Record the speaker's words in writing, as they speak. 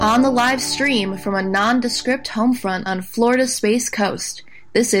On the live stream from a nondescript homefront on Florida's Space Coast,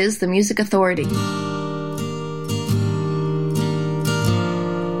 this is the Music Authority.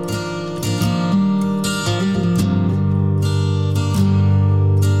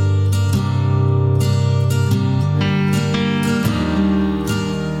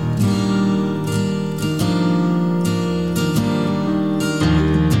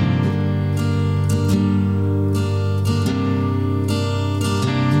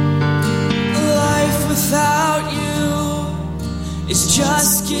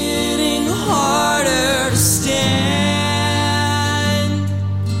 Just getting harder to stand,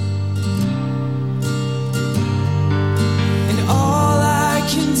 and all I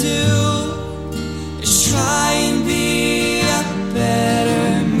can do is try and be a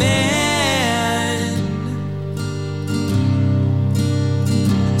better man,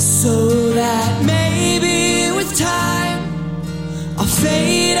 so that maybe with time I'll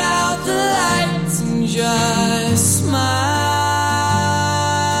fade out the lights and just smile.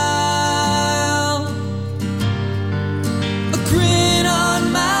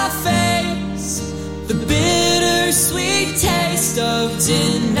 Sweet taste of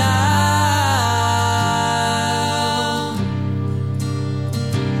denial,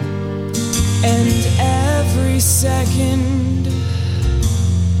 and every second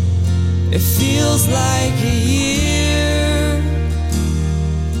it feels like a year,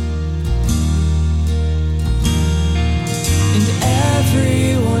 and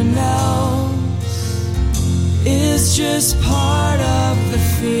everyone else is just part of the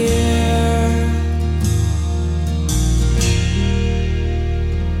fear.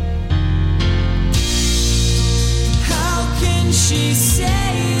 She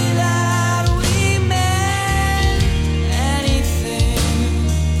say that we meant anything.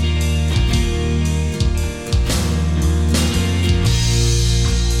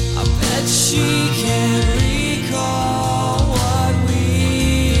 I bet she can't recall what we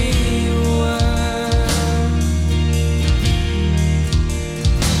were.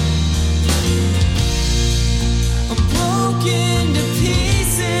 I'm broken to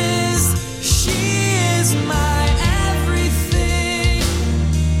pieces. She is my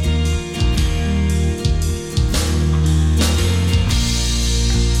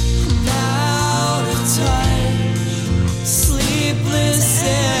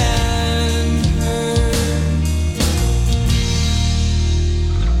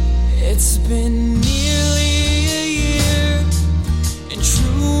It's been nearly a year, and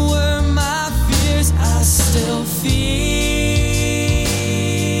true were my fears, I still feel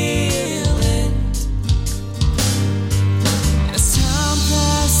it. As time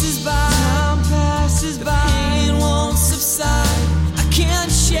passes by, the pain won't subside. I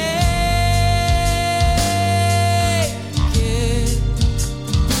can't shake it.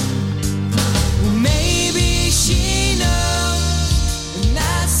 Well, maybe she knows, and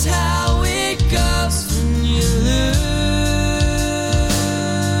that's how goes when you lose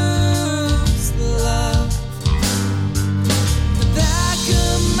love. The back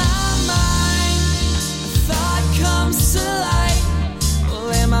of my mind, a thought comes to light. Well,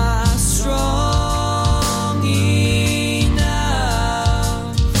 am I strong enough?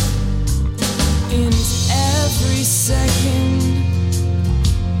 And every second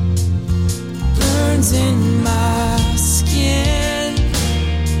burns in my skin.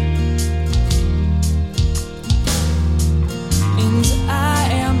 I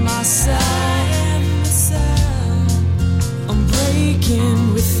am myself. I'm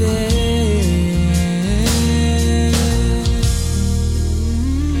breaking within.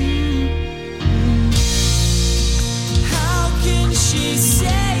 How can she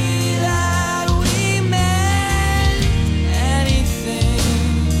say that we meant anything?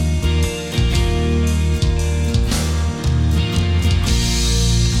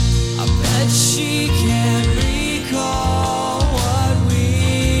 I bet she can't recall.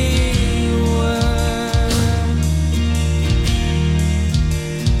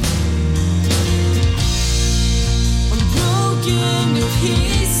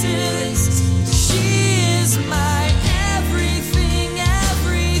 Pieces. She is my everything,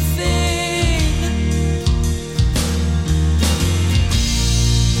 everything.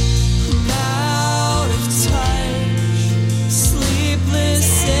 I'm out of touch,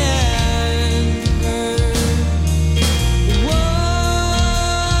 sleepless and hurt. Whoa.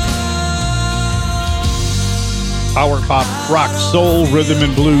 Power pop, rock, soul, rhythm,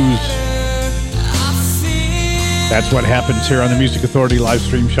 and blues. That's what happens here on the Music Authority live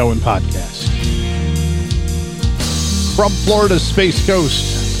stream show and podcast. From Florida's Space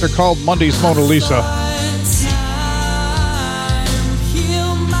Coast, they're called Monday's Mona Lisa.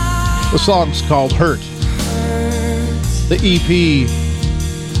 The song's called Hurt. The EP,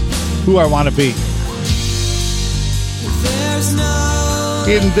 Who I Want to Be.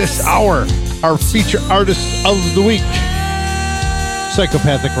 In this hour, our feature artists of the week,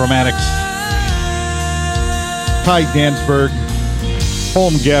 Psychopathic Romantics, Ty Dansberg,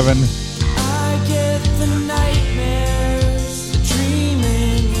 Holm Gavin,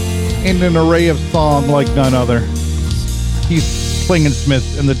 and an array of song like none other. Keith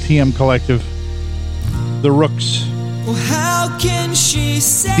Klingensmith and the TM Collective, The Rooks, Well, how can she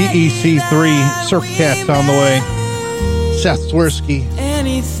say DEC3, Surfcats on the way, Seth Swirsky,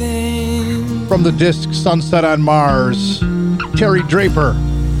 anything? from the disc Sunset on Mars, Terry Draper.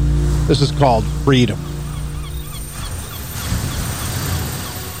 This is called Freedom.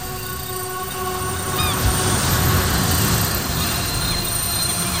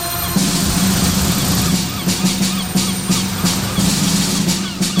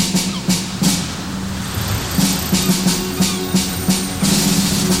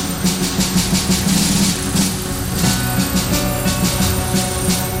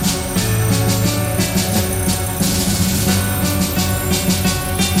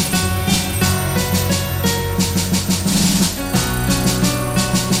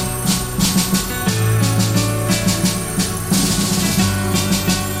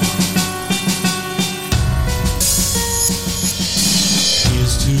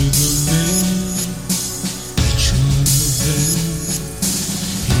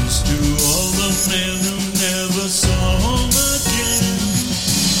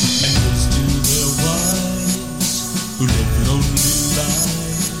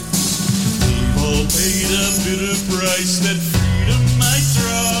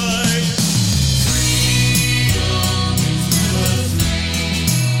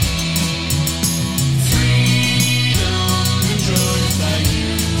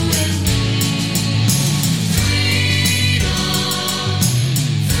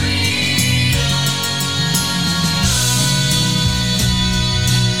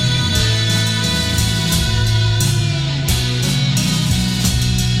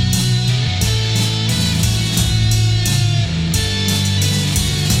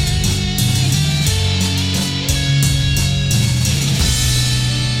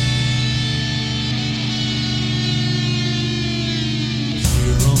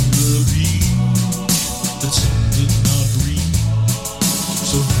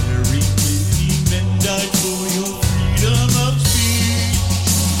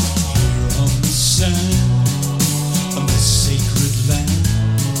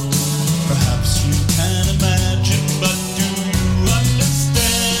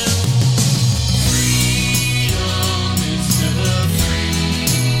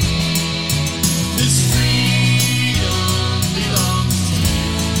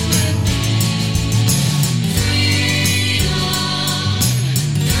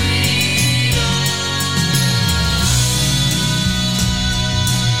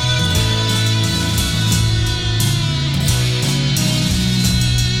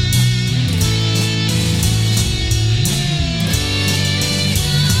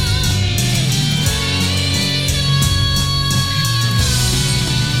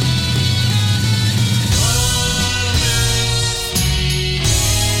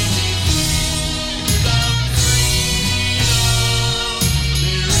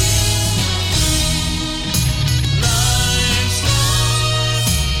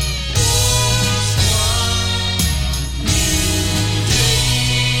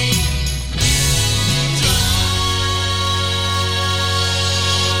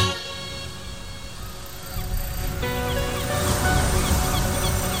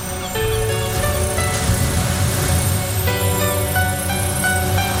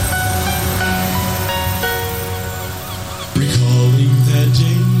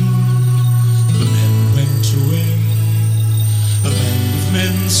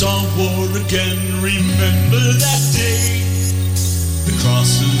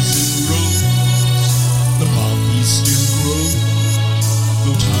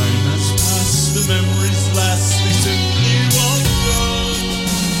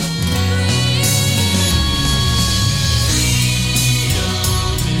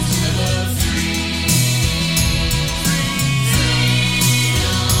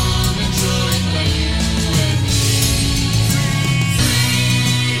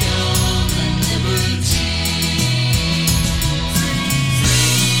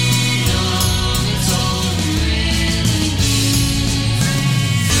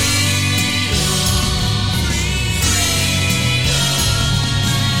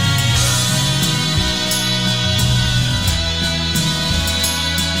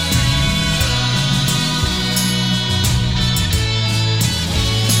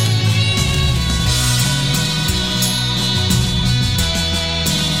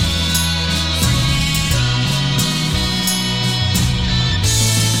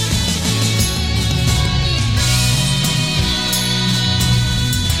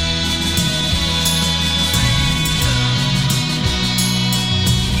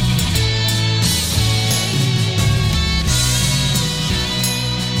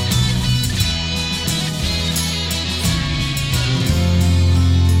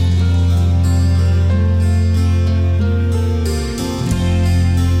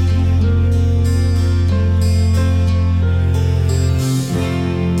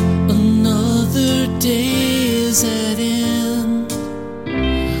 is at end.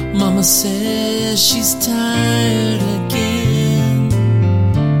 Mama says she's tired again.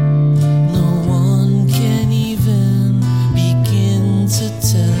 No one can even begin to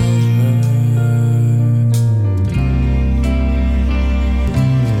tell her.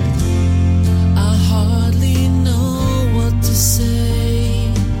 I hardly know what to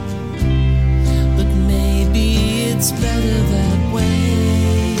say, but maybe it's better that way.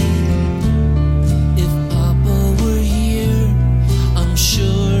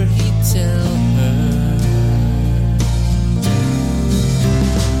 Tell her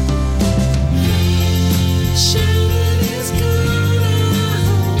Sharon is gone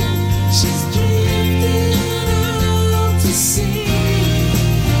out. She's drifting out to sea.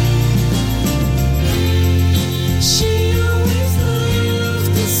 She always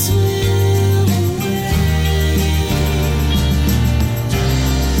loved to swim away.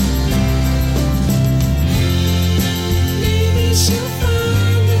 Maybe she'll find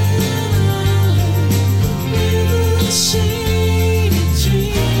shady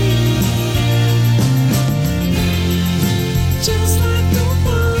tree, just like the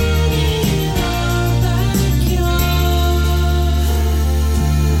one in our backyard.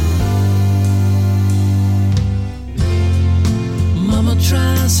 Mama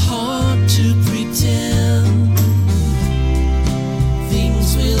tries hard to pretend things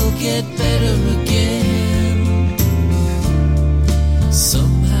will get better again.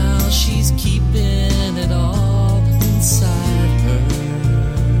 Somehow she's keeping it all inside her.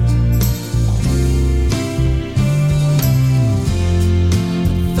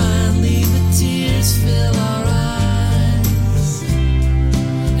 But finally the tears fill our eyes,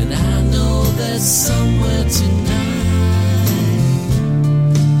 and I know that somewhere tonight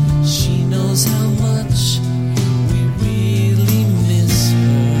she knows how much we really miss her.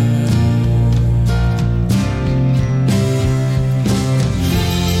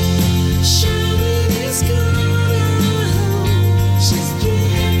 Sharon is gone. She's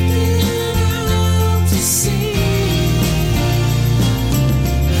drifting out to sea.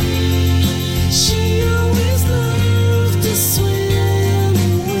 She always loved to swim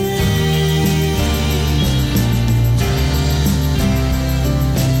away.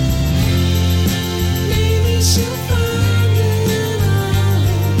 Maybe she'll find an island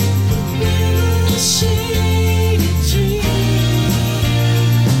with a shady tree,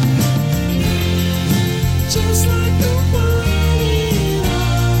 just like the one in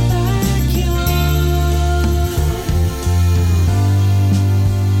our backyard.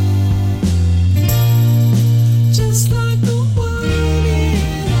 Just like the one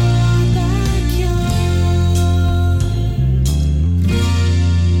in our backyard.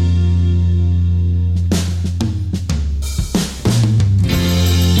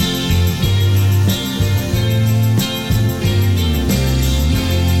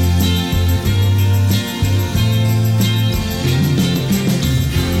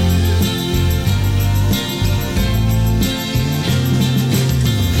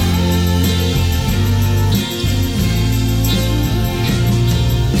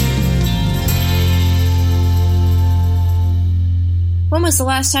 When was the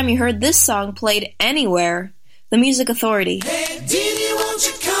last time you heard this song played anywhere? The Music Authority. Hey, Didi, won't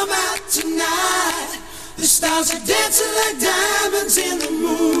you come out tonight? The stars are dancing like diamonds in the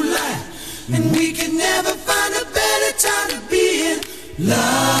moonlight, and we can never find a better time to be in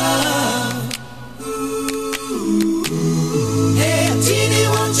love. Ooh. Hey, Didi,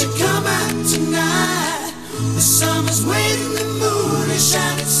 won't you come out tonight? The summer's waiting, the moon is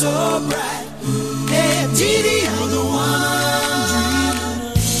shining so bright. Hey, Didi, you're the one.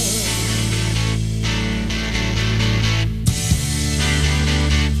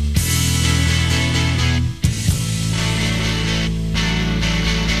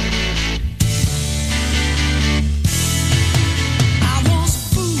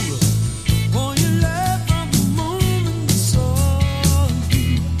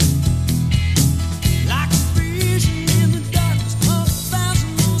 Like a vision in the darkness of a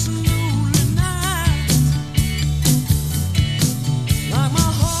thousand moons and new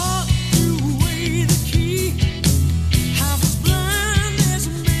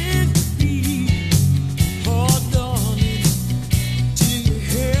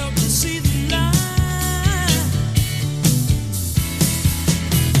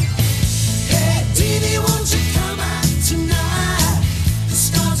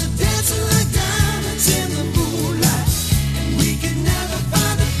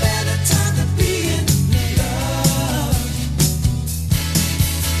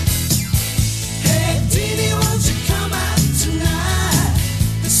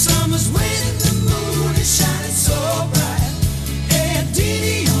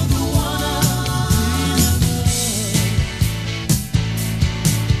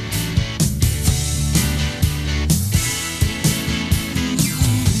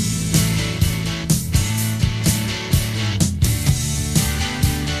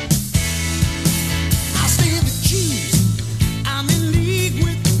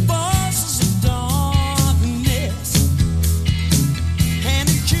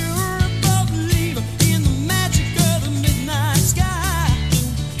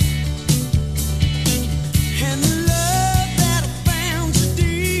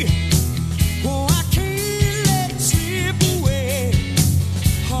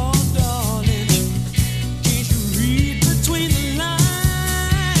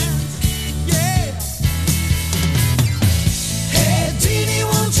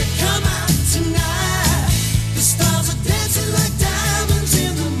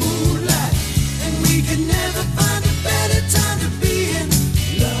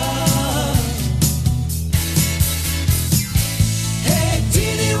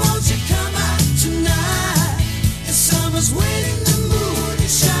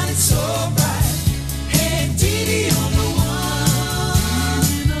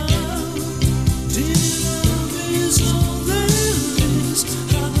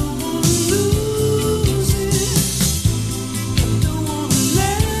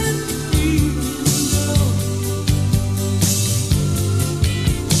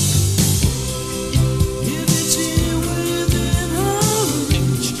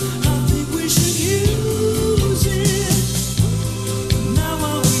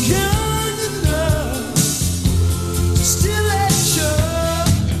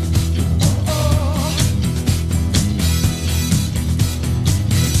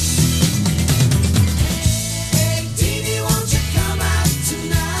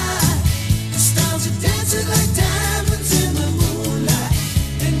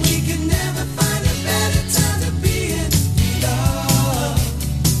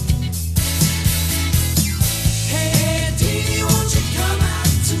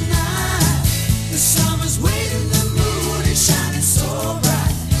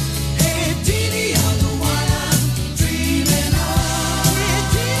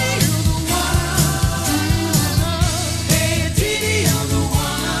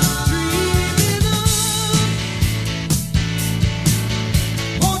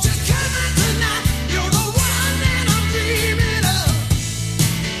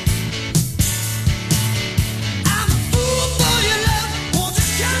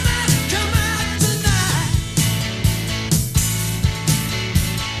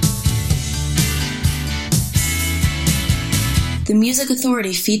the Music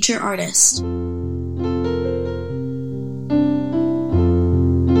Authority feature artist.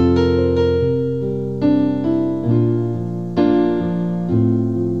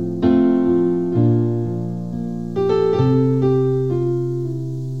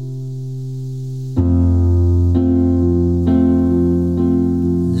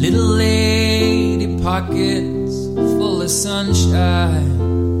 Little lady pockets full of sunshine.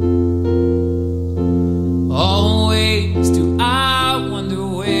 Always do I wonder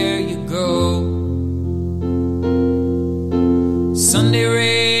where you go. Sunday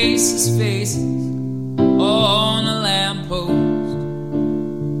races faces on a lamppost.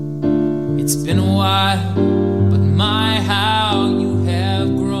 It's been a while, but my how you have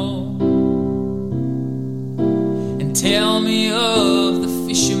grown. And tell me of the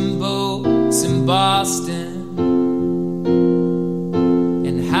fishing boats in Boston,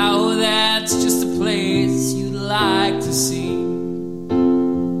 and how that's just a place you'd like to see.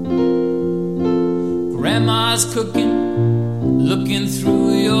 Grandma's cooking, looking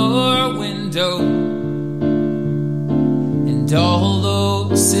through your window, and all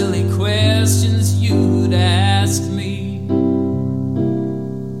those silly questions you'd ask me.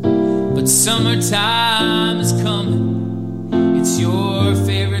 But summertime is coming, it's your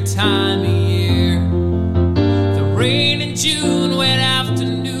favorite time of year. The rain in June, wet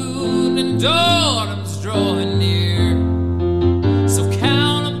afternoon, and autumn's drawing near. So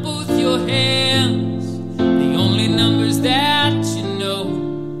count on both your hands the only numbers that you know,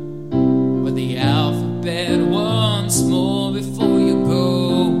 or the alphabet once more before you go.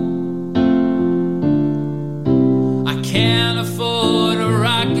 I can't afford a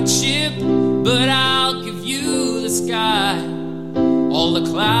rocket ship, but I'll give you the sky. All the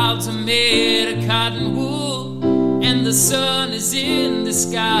clouds are made of cotton wool, and the sun is in the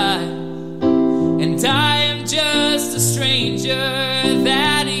sky. And I am just a stranger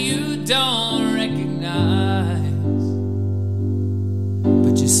that you don't recognize.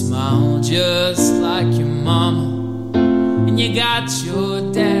 But you smile just like your mama, and you got your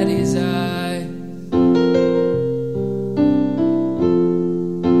daddy's eyes.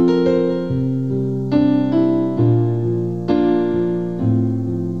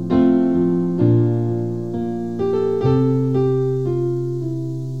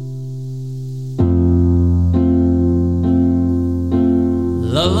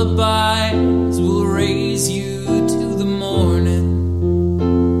 Lullabies will raise you to the morning,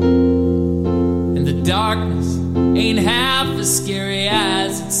 and the darkness ain't half as scary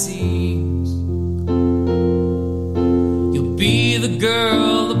as it seems. You'll be the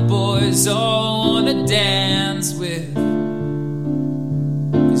girl the boys all wanna dance with,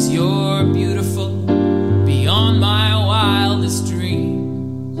 'cause you're beautiful beyond my wildest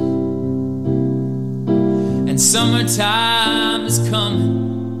dreams. And summertime is coming,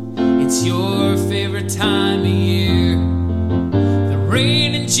 it's your favorite time of year. The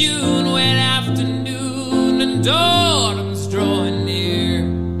rain in June, wet afternoon, and autumn's drawing near.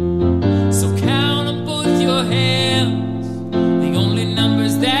 So count on both your hands the only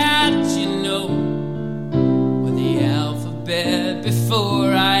numbers that you know, or the alphabet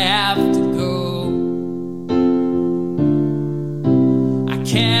before I have to go. I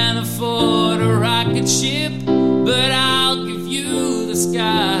can't afford a rocket ship, but I'll give you the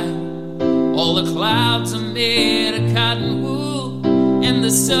sky. All the clouds are made of cotton wool, and the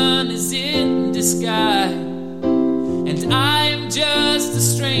sun is in disguise. And I am just a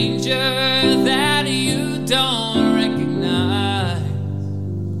stranger that you don't recognize.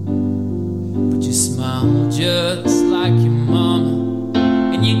 But you smile just like your mama,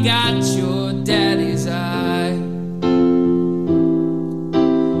 and you got your daddy's eye.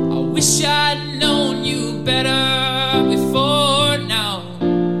 I wish I'd known you better before now.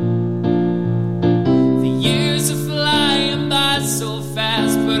 So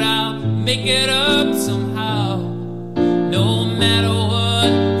fast, but I'll make it up somehow. No matter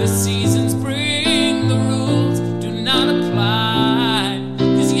what the seasons bring, the rules do not apply.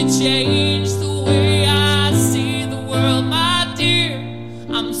 'Cause you changed the way I see the world, my dear.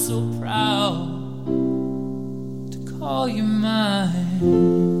 I'm so proud to call you mine.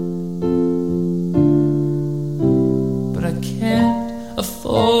 But I can't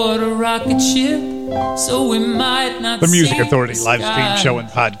afford a rocket ship, so we might not. The Music Authority live stream show and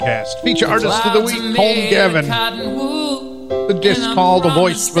podcast. Feature artist of the week, Home Gavin. The disc called A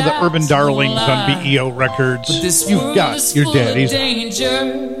Voice for the Urban Darlings on BEO Records. You've got your daddy's.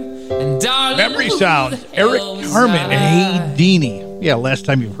 Memory Sounds, Eric Carmen, Hey Deanie. Yeah, last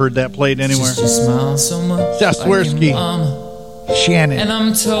time you've heard that played anywhere. Seth Swirsky, Shannon. And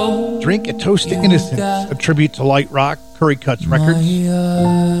I'm told Drink a Toast to Innocence, a tribute to Light Rock, Curry Cuts Records.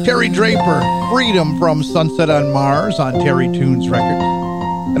 Terry Draper, Freedom from Sunset on Mars on Terry Tunes Records.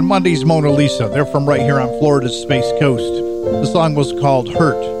 And Monday's Mona Lisa, they're from right here on Florida's Space Coast. The song was called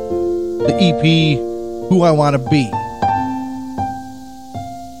Hurt. The EP, Who I Want to Be.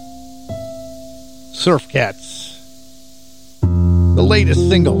 Surf Cats, the latest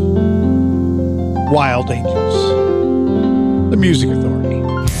single, Wild Angels, the Music Authority.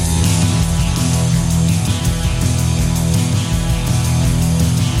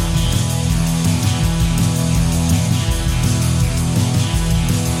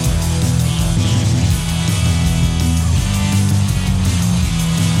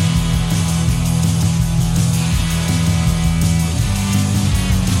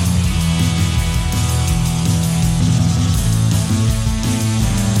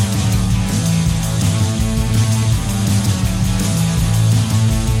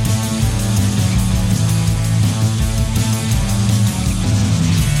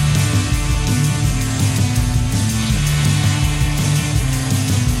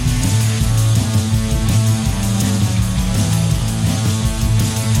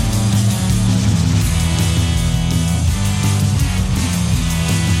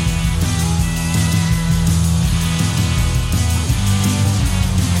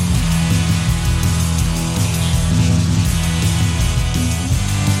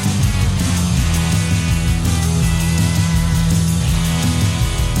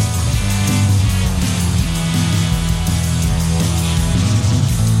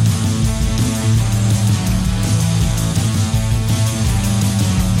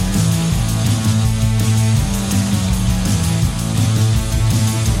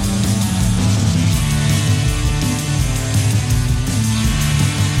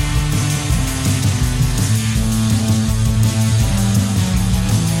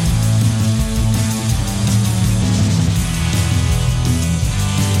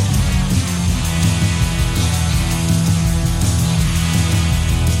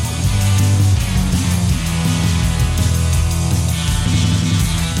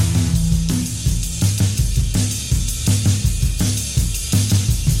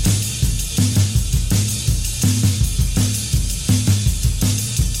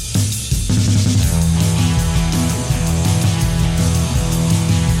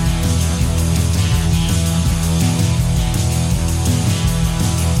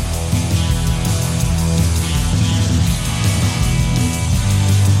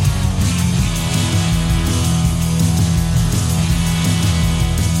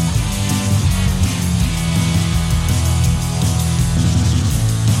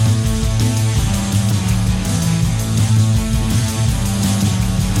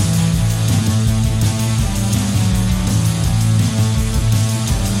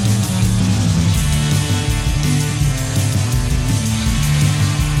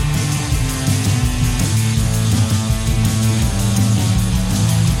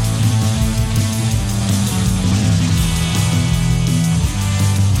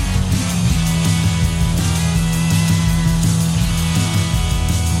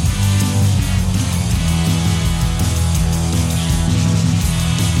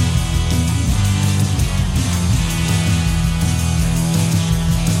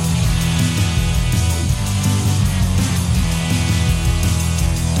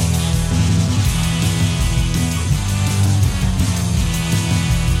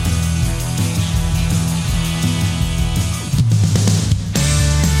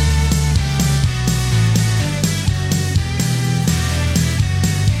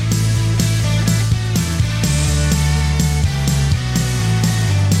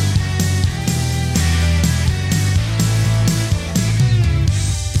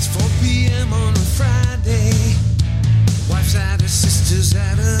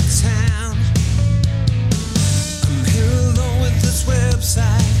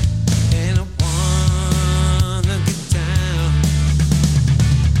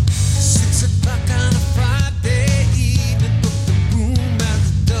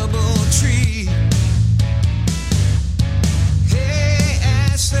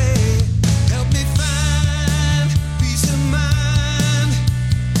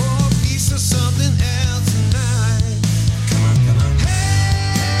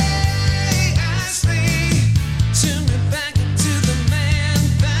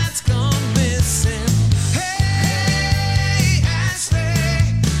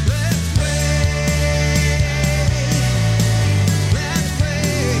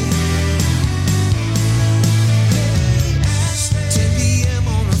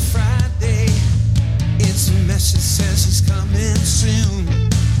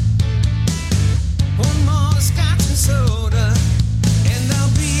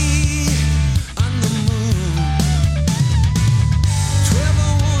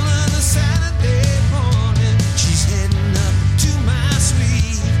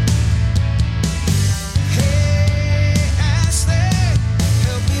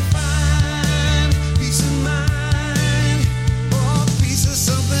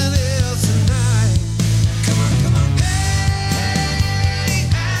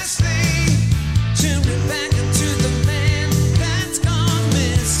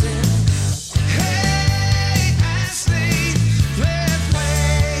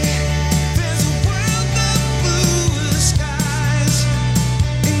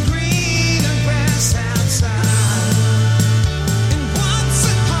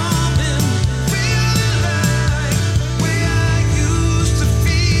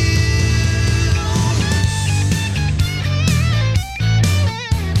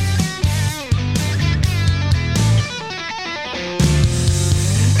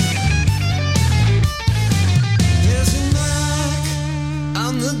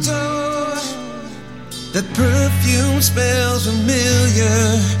 the door. That perfume smells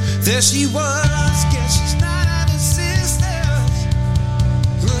familiar. There she was, guess she's not out of sisters.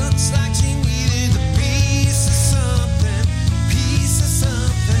 Looks like she needed a piece of something, piece of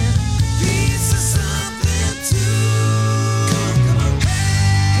something, piece of something too. Come on.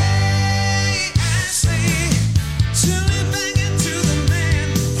 Hey, Ashley, chilling back into the man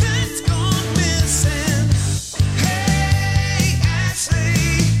that's gone missing. Hey, Ashley,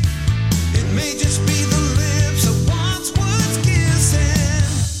 it may just be the lips that once was kissing.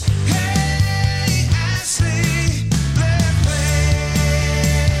 Hey, Ashley, let's play.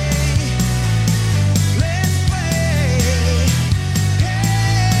 Let's play. Hey,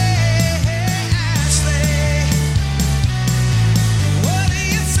 Ashley, what do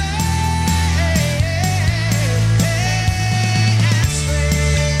you say? Hey, Ashley,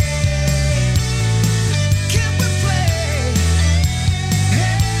 can we play?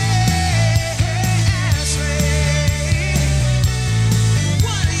 Hey, Ashley,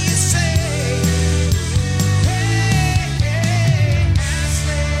 what do you say?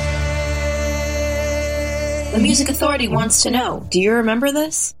 The Music Authority wants to know, do you remember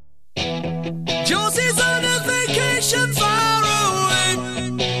this? Josie's on a vacation far away.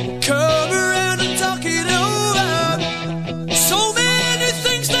 Come around and talk it over. So many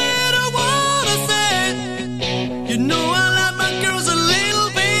things that I wanna say. You know I like my girls a little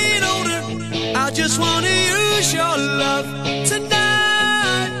bit older. I just wanna use your love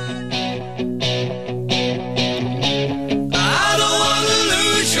tonight. I don't wanna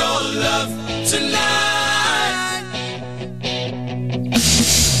lose your love tonight.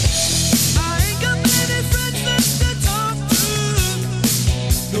 I ain't got many friends left to talk to.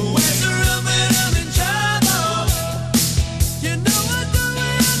 No answer of it, I'm in trouble. You know I'd do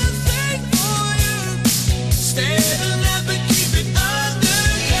anything for you. Stay alive but keep it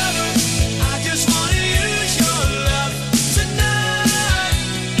undercover. I just wanna use your love tonight.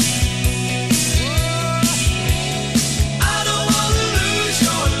 I don't wanna lose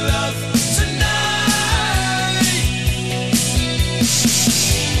your love tonight.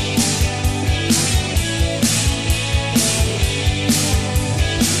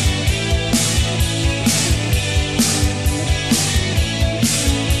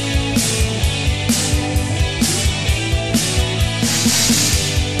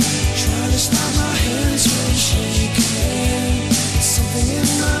 Trying to stop my hands from shaking. Something in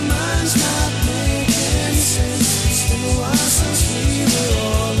my mind's not making sense. It's been a while since we were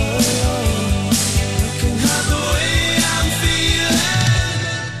all alone. You can have the way I'm feeling.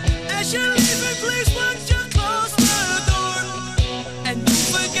 As you're leaving, please won't you close the door? And don't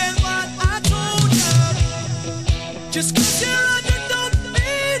forget what I told you. Just 'cause you're on, you don't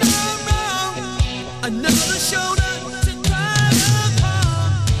mean I'm wrong. Another shoulder to cry upon.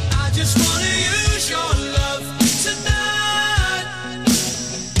 I just wanna use your love tonight.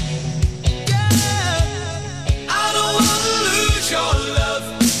 Yeah, I don't wanna lose your love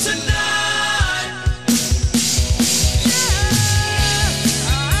tonight. Yeah,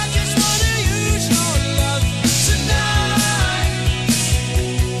 I just wanna use your love tonight.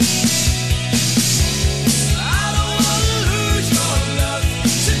 I don't wanna lose your love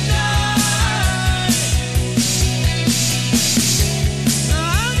tonight.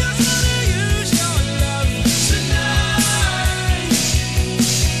 I just wanna use your love tonight.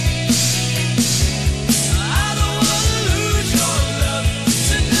 I don't wanna lose your love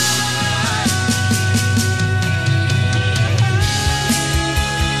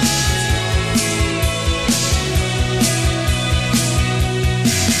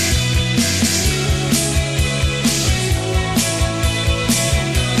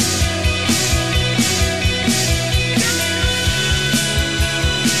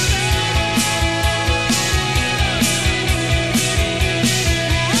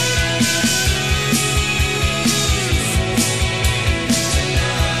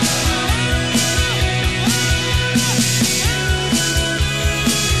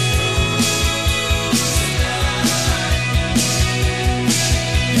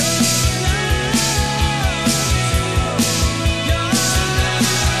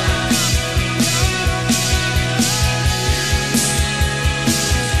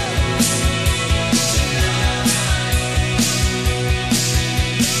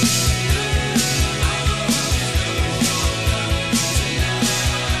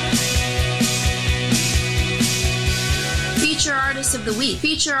Feature Artist of the Week.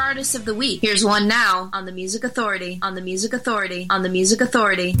 Feature Artist of the Week. Here's one now on the Music Authority. On the Music Authority. On the Music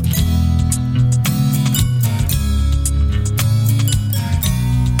Authority.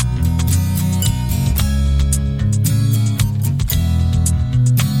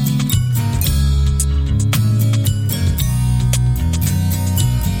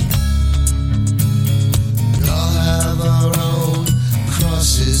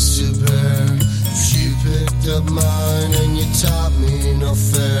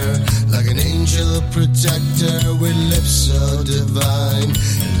 protector with lips so divine.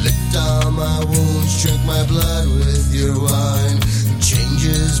 Licked all my wounds, drink my blood with your wine.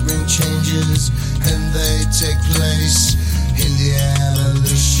 Changes bring changes, and they take place in the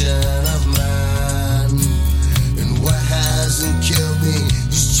evolution of man. And what hasn't killed me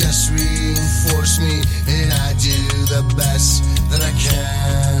has just reinforced me, and I do the best that I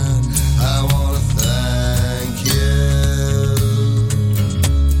can. I wanna thank you.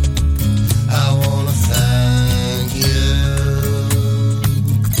 I wanna thank you.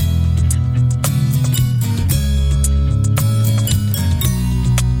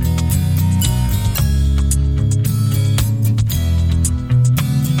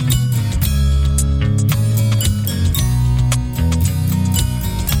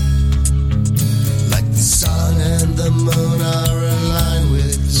 Like the sun and the moon are aligned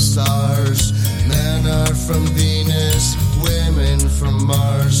with the stars. Men are from Venus, women from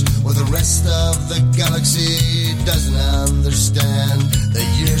Mars. Well, the rest of the galaxy doesn't understand that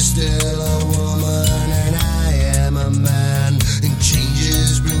you're still a woman and I am a man. And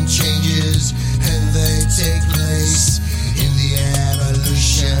changes bring changes, and they take place in the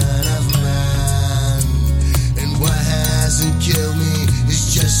evolution of man. And what hasn't killed me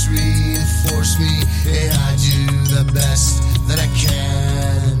has just reinforced me, and I do the best that I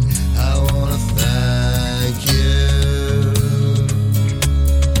can. I wanna thank you.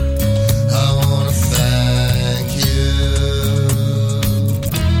 I wanna thank you.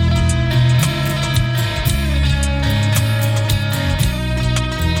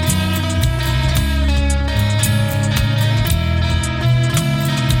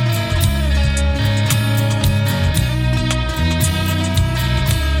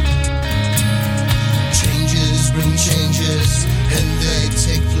 Changes bring changes, and they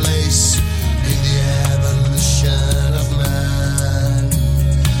take place in the evolution of man.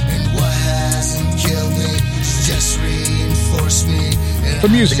 And what hasn't killed me has just reinforced me. The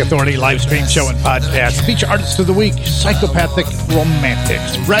Music Authority live stream show and podcast. Feature artist of the week, Psychopathic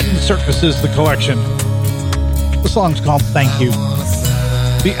Romantics. Red and Circus is the collection. The song's called Thank You.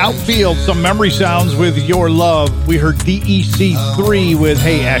 The Outfield, some memory sounds with Your Love. We heard DEC3 with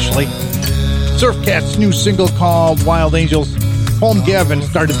Hey Ashley. Surfcat's new single called Wild Angels. Home Gavin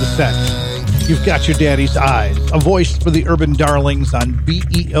started the set. You've Got Your Daddy's Eyes. A voice for the Urban Darlings on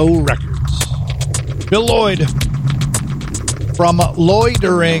BEO Records. Bill Lloyd from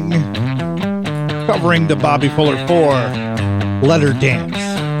Loitering, covering the Bobby Fuller 4, Let Her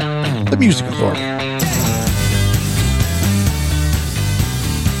Dance. The Music Authority.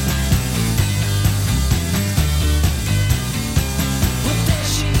 Well, there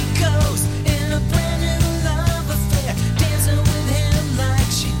she goes in a brand new love affair, dancing with him like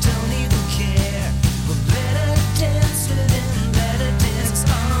she don't even care. Well, better dance with him, better dance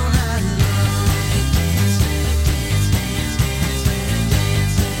all night long.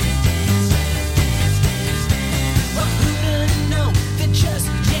 Well, who'd have known that just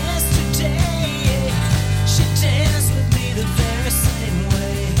yesterday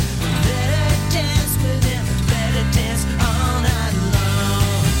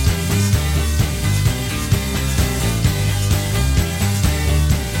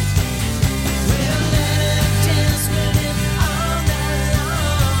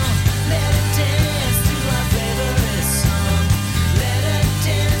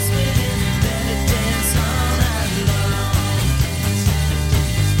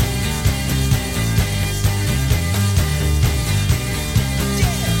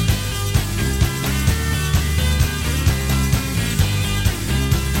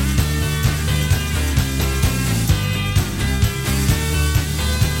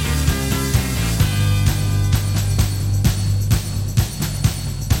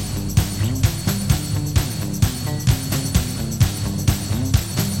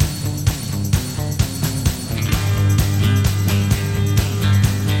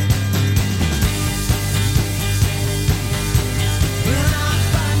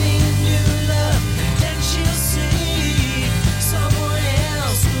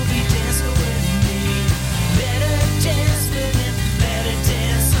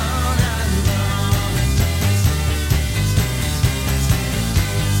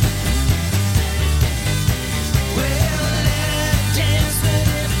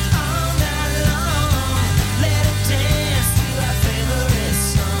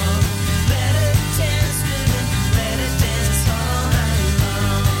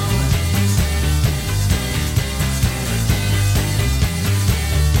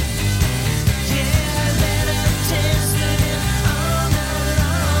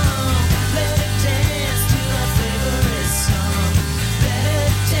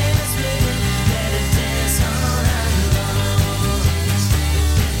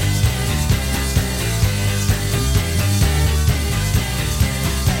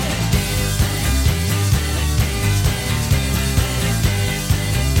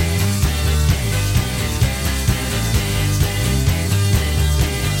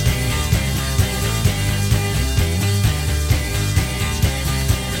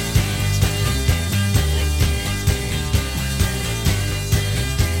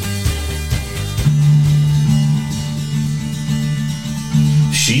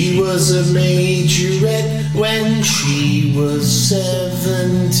She was a majorette when she was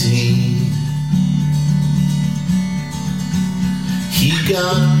 17. He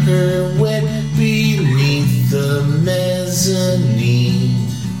got her wet beneath the mezzanine.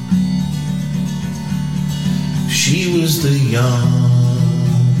 She was the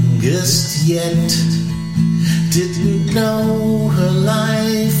youngest yet, didn't know her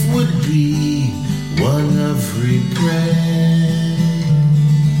life would be one of regret.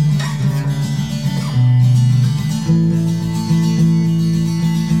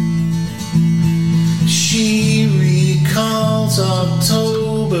 She recalls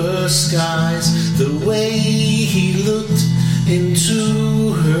October skies, the way he looked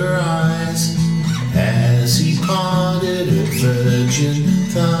into her eyes as he parted her virgin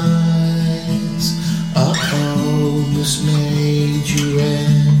thighs. Uh-oh, Miss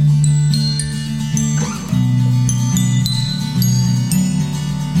Majorette.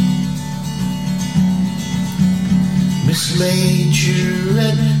 Miss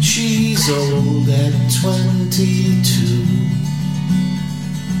Majorette, she's old at 22.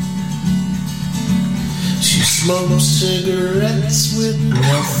 She smokes cigarettes with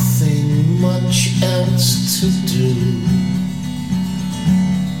nothing much else to do.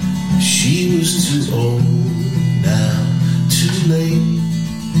 She was too old now, too late.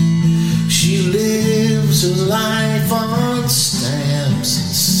 She lives a life on stamps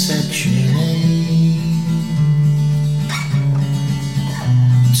and Section 8.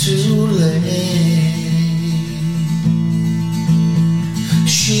 Too late.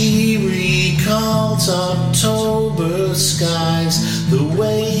 She recalls October skies, the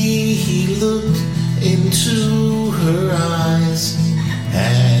way he looked into her eyes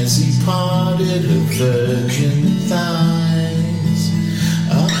as he parted her virgin thighs.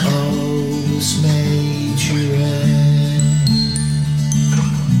 Uh-oh, Miss Majorette.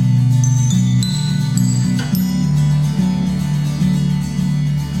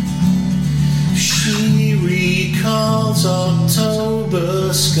 She recalls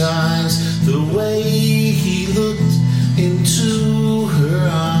October skies, the way he looked into her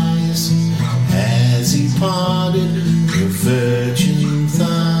eyes as he parted her virgin thighs.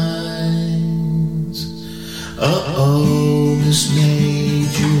 Uh-oh, Miss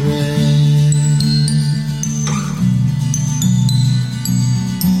Majorette.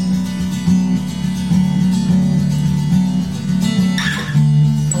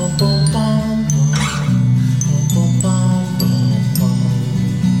 Bum, bum, bum. Bum, bum, bum.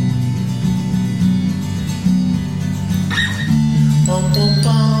 Bum, bum,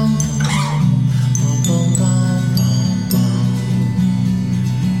 bum, bum, bum.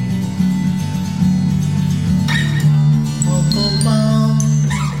 Bum, bum, bum.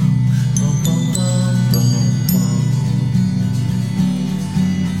 Bum, bum, bum, bum, bum.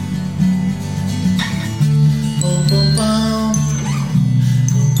 Bum, bum, bum.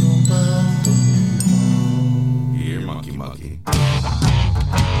 Bum, bum, bum, bum, bum. Here, monkey, monkey.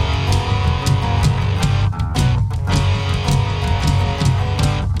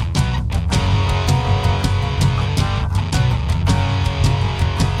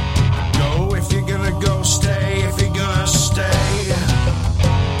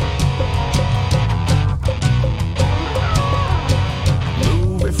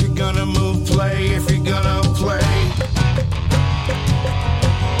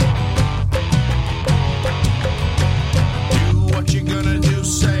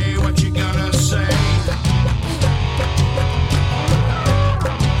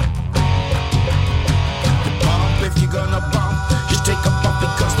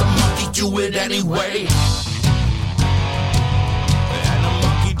 Anyway, and the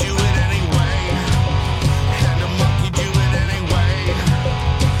monkey do it anyway, and the monkey do it anyway,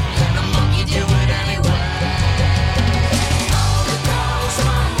 and the monkey do it anyway. Oh, goes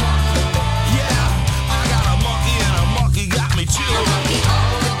my monkey. Yeah, I got a monkey and a monkey got me too. The monkey, oh,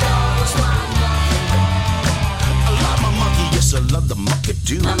 goes my monkey. I love my monkey, yes I love the monkey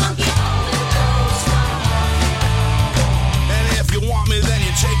too. The monkey, oh, goes my monkey. And if you want me, then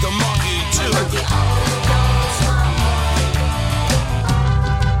you take a monkey too. The monkey, oh, goes my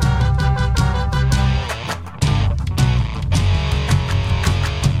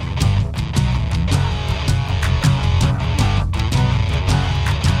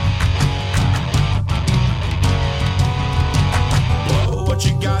blow what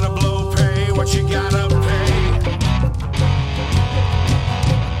you gotta blow, pay what you gotta pay.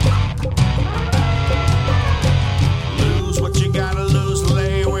 Lose what you gotta lose,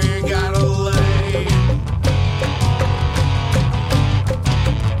 lay where you gotta lay.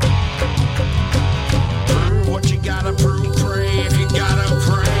 Prove what you gotta prove, pray if you gotta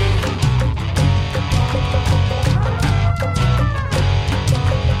pray.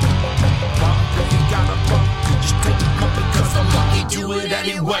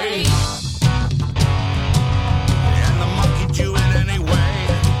 anyway. And the monkey do it anyway.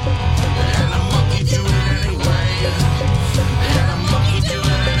 And the monkey do it anyway. And the monkey do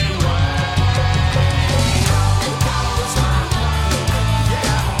it anyway.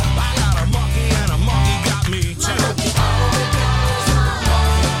 Yeah, I got a monkey and a monkey got me too.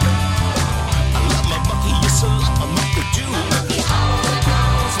 I love my monkey, yes I love my monkey too.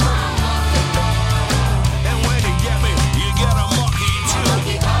 And when you get me, you get a monkey too.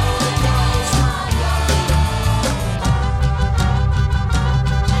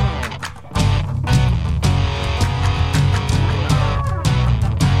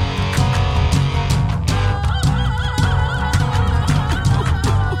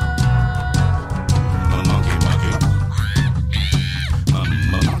 Monkey, monkey.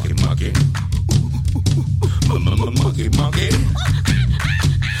 Monkey, monkey. Monkey, monkey.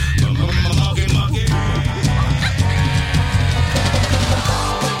 Monkey, monkey.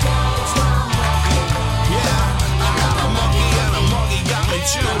 Yeah, I got a monkey and a monkey got me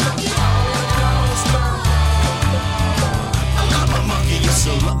too. I love my monkey, yes I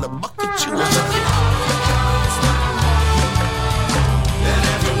love the monkey too. And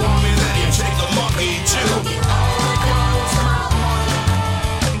if you want me, then you take the monkey too.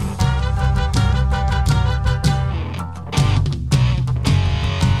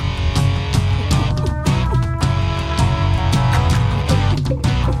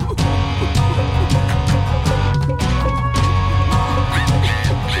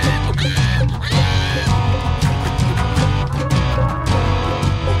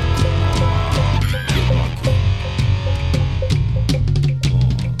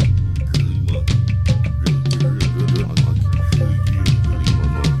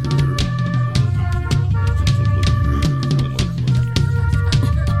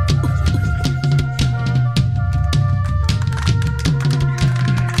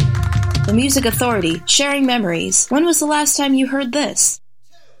 The Music Authority, sharing memories. When was the last time you heard this?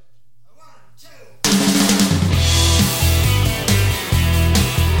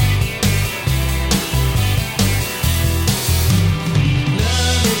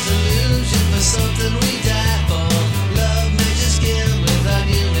 Love is illusion for something we die for. Love makes your skin without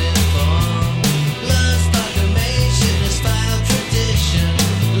uniform. Love's proclamation is final tradition.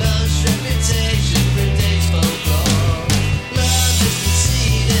 Love's reputation predates folklore. Love is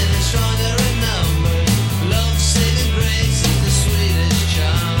conceited and stronger in numbers. Love's saving grace is the sweetest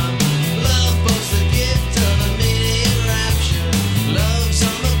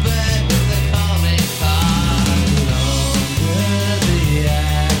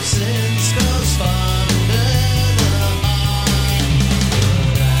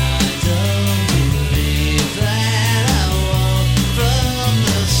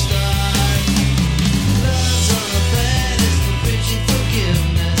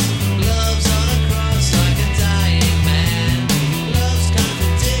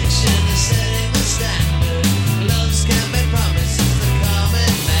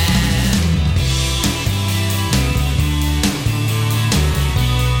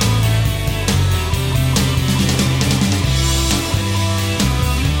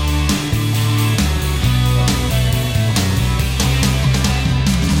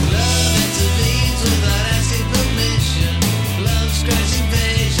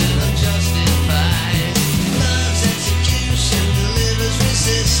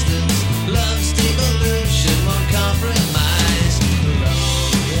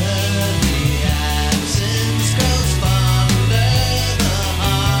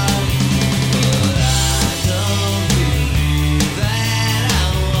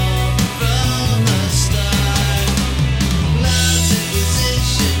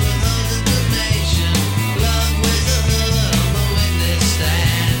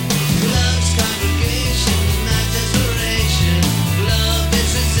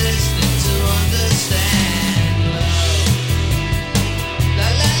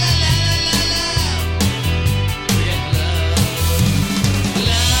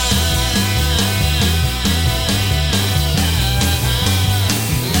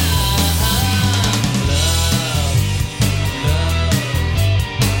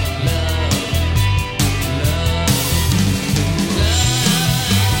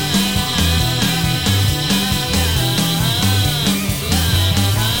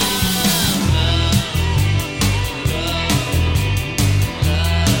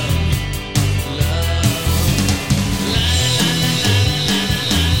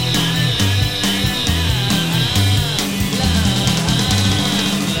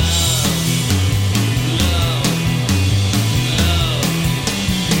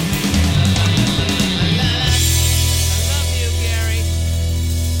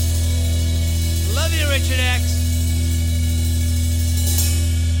Richard X.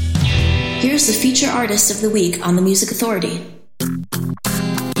 Here's the feature artist of the week on the Music Authority.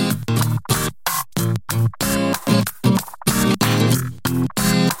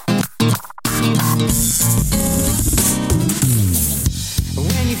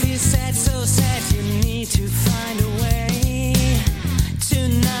 When you feel sad, so sad, you need to find a way to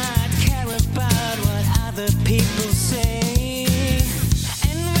not care about what other people say.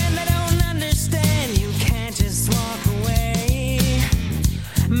 And when they don't understand, you can't just walk away.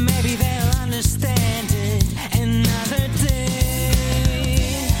 Maybe they'll understand it another day.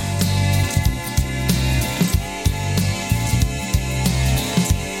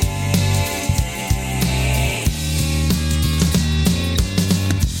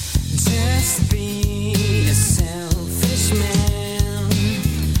 Just be a selfish man.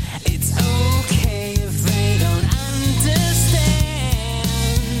 It's okay if they don't understand.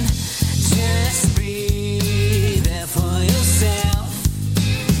 Just be there for yourself.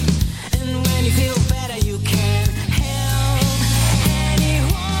 And when you feel better, you can help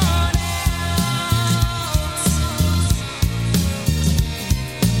anyone else.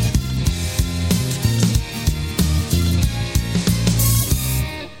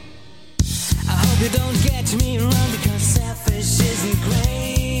 I hope you don't get me wrong, because selfish isn't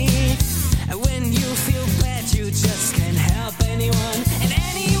great. When you feel bad, you just can't help anyone in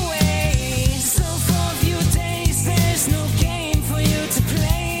any way. So for a few days, there's no game for you to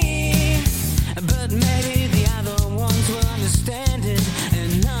play. But maybe the other ones will understand it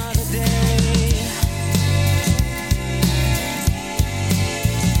another day.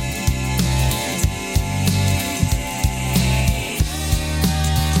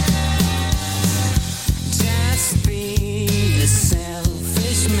 Just be a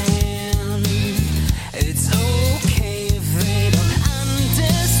selfish man. It's okay if they don't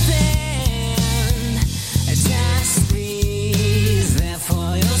understand. Just be there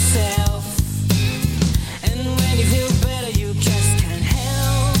for yourself. And when you feel better, you just can't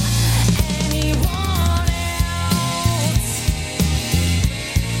help anyone else.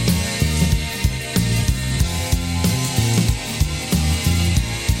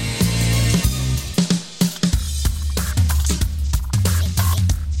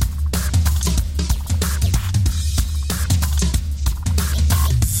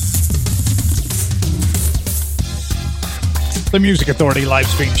 The Music Authority live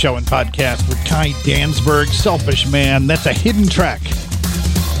stream show and podcast with Kai Dansberg, Selfish Man. That's a hidden track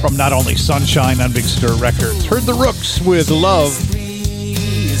from not only Sunshine on Big Stir Records. Heard the Rooks with Love.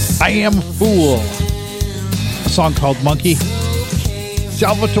 I Am Fool. A song called Monkey.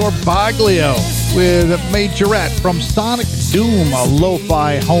 Salvatore Baglio with Majorette from Sonic Doom, a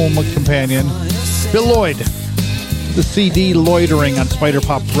lo-fi home companion. Bill Lloyd, the CD Loitering on Spider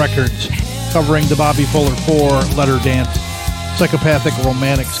Pop Records, covering the Bobby Fuller 4 Letter Dance. Psychopathic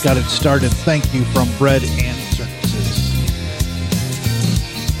Romantics got it started. Thank you from Bread and Circuses.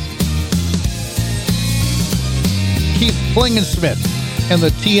 Keith Klingensmith and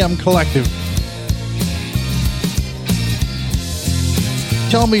the TM Collective.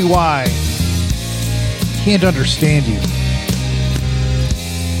 Tell me why. Can't understand you.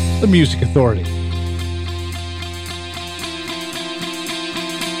 The Music Authority.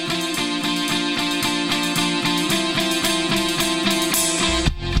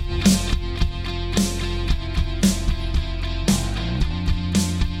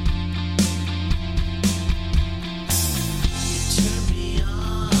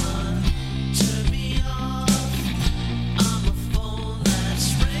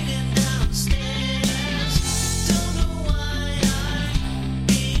 Downstairs, don't know why I'm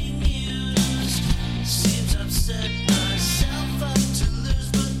being used.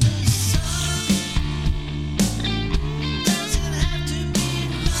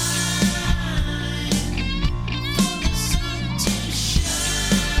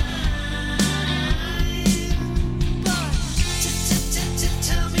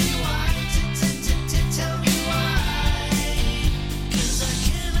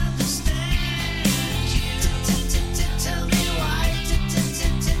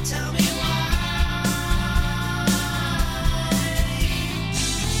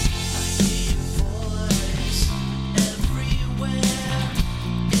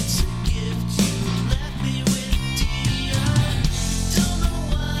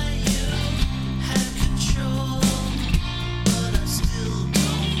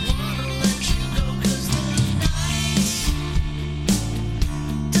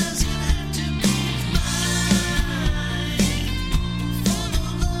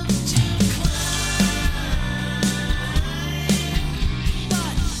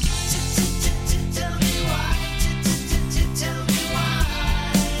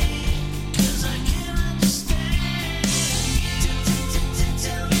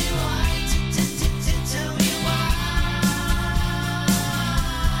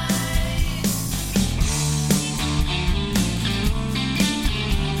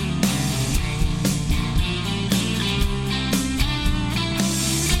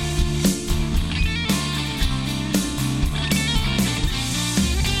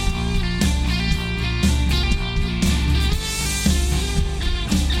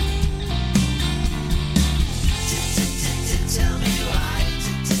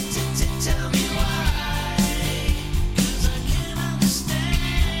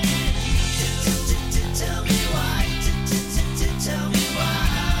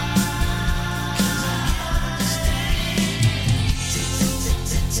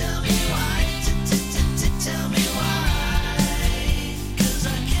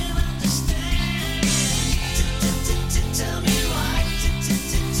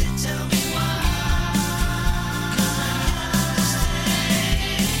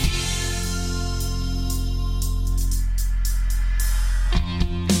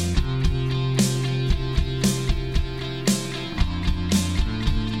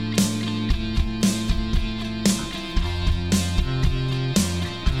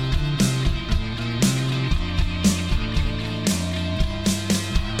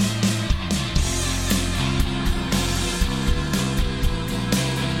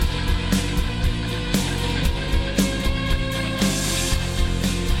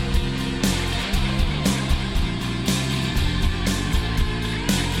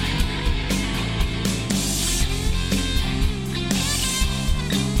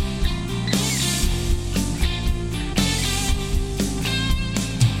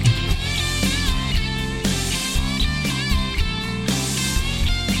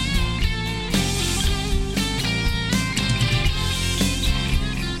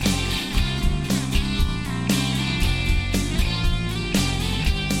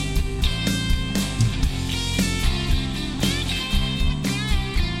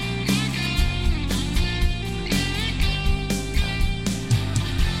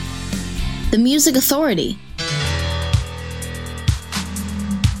 The Music Authority.